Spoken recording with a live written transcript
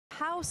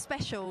How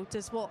special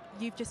does what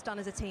you've just done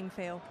as a team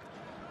feel?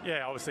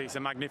 Yeah, obviously it's a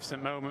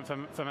magnificent moment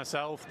for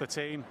myself, the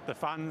team, the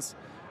fans,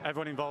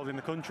 everyone involved in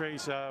the country.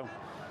 So,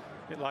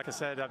 like I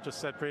said, I've just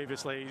said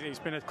previously, it's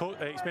been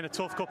a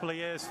tough couple of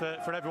years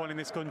for everyone in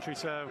this country.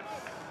 So,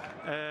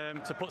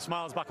 to put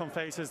smiles back on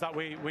faces that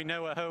we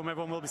know at home,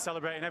 everyone will be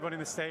celebrating. Everyone in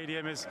the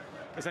stadium has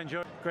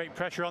enjoyed. Great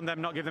pressure on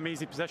them, not give them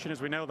easy possession,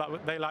 as we know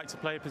that they like to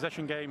play a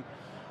possession game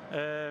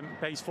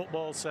based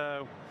football.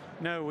 So,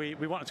 no, we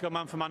wanted to go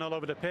man for man all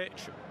over the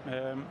pitch.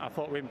 I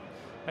thought we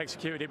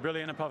executed it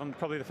brilliant, apart from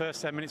probably the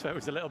first 10 minutes where it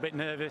was a little bit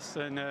nervous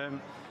and a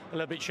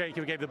little bit shaky.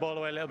 We gave the ball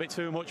away a little bit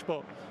too much,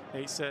 but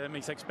it's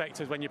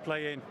expected when you're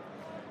playing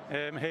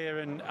here,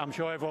 and I'm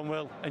sure everyone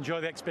will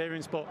enjoy the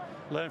experience but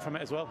learn from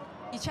it as well.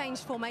 You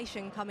changed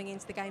formation coming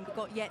into the game but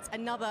got yet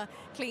another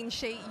clean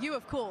sheet. You,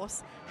 of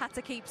course, had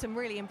to keep some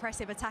really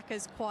impressive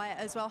attackers quiet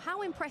as well.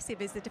 How impressive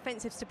is the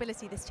defensive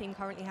stability this team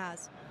currently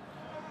has?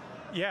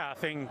 Yeah, I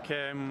think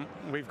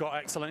we've got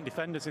excellent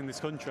defenders in this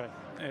country.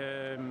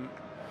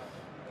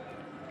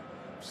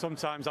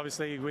 Sometimes,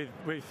 obviously,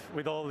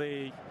 with all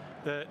the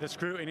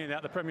scrutiny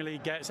that the Premier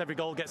League gets, every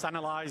goal gets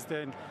analysed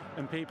and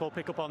people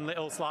pick up on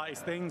little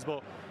slightest things,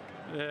 but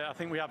I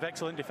think we have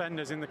excellent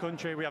defenders in the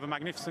country. We have a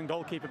magnificent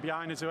goalkeeper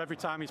behind us who every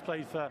time he's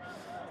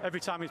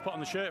put on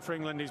the shirt for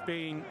England, he's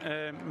been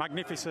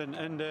magnificent,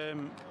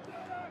 and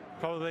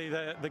probably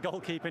the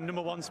goalkeeping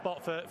 #1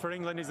 spot for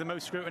England is the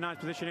most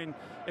scrutinised position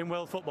in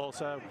world football.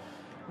 So,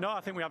 no,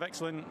 I think we have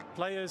excellent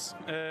players,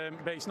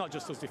 but it's not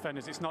just us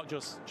defenders. It's not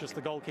just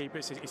the goalkeeper.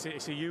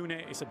 It's a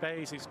unit. It's a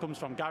base. It comes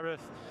from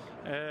Gareth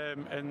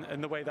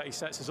and the way that he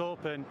sets us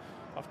up, and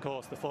of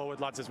course the forward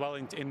lads as well.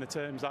 In the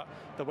terms that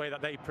the way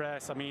that they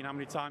press. I mean, how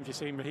many times you've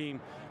seen Raheem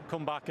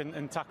come back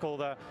and tackle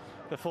the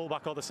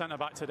fullback or the centre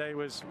back today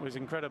was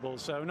incredible.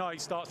 So no,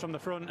 it starts from the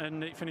front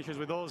and it finishes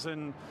with us.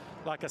 And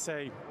like I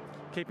say,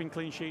 keeping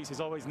clean sheets is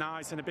always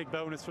nice and a big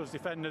bonus for us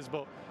defenders,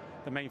 but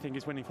the main thing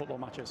is winning football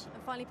matches.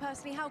 And finally,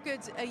 personally, how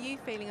good are you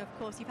feeling? Of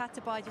course, you've had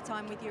to bide your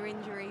time with your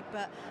injury,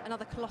 but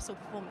another colossal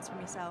performance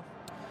from yourself.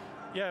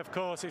 Yeah, of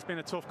course, it's been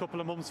a tough couple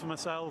of months for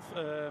myself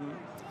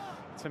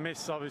to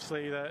miss,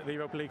 obviously, the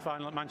Europa League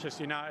final at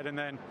Manchester United, and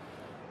then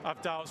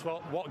I've doubts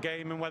what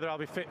game and whether I'll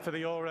be fit for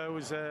the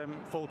Euros.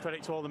 Full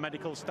credit to all the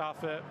medical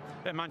staff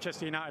at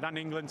Manchester United and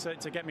England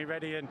to get me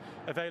ready and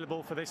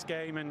available for this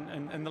game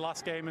and the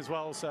last game as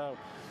well. So,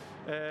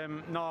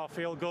 no, I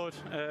feel good.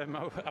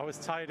 I was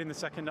tired in the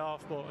second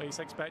half, but it's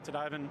expected.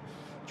 I haven't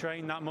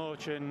trained that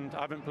much and I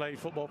haven't played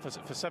football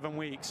for 7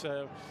 weeks.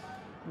 So,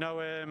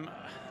 no,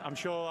 I'm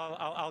sure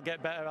I'll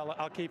get better.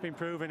 I'll keep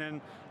improving and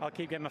I'll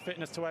keep getting my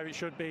fitness to where it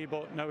should be.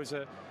 But no, as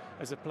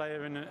a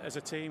player and as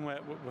a team,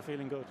 we're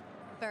feeling good.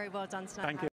 Very well done tonight. Thank you.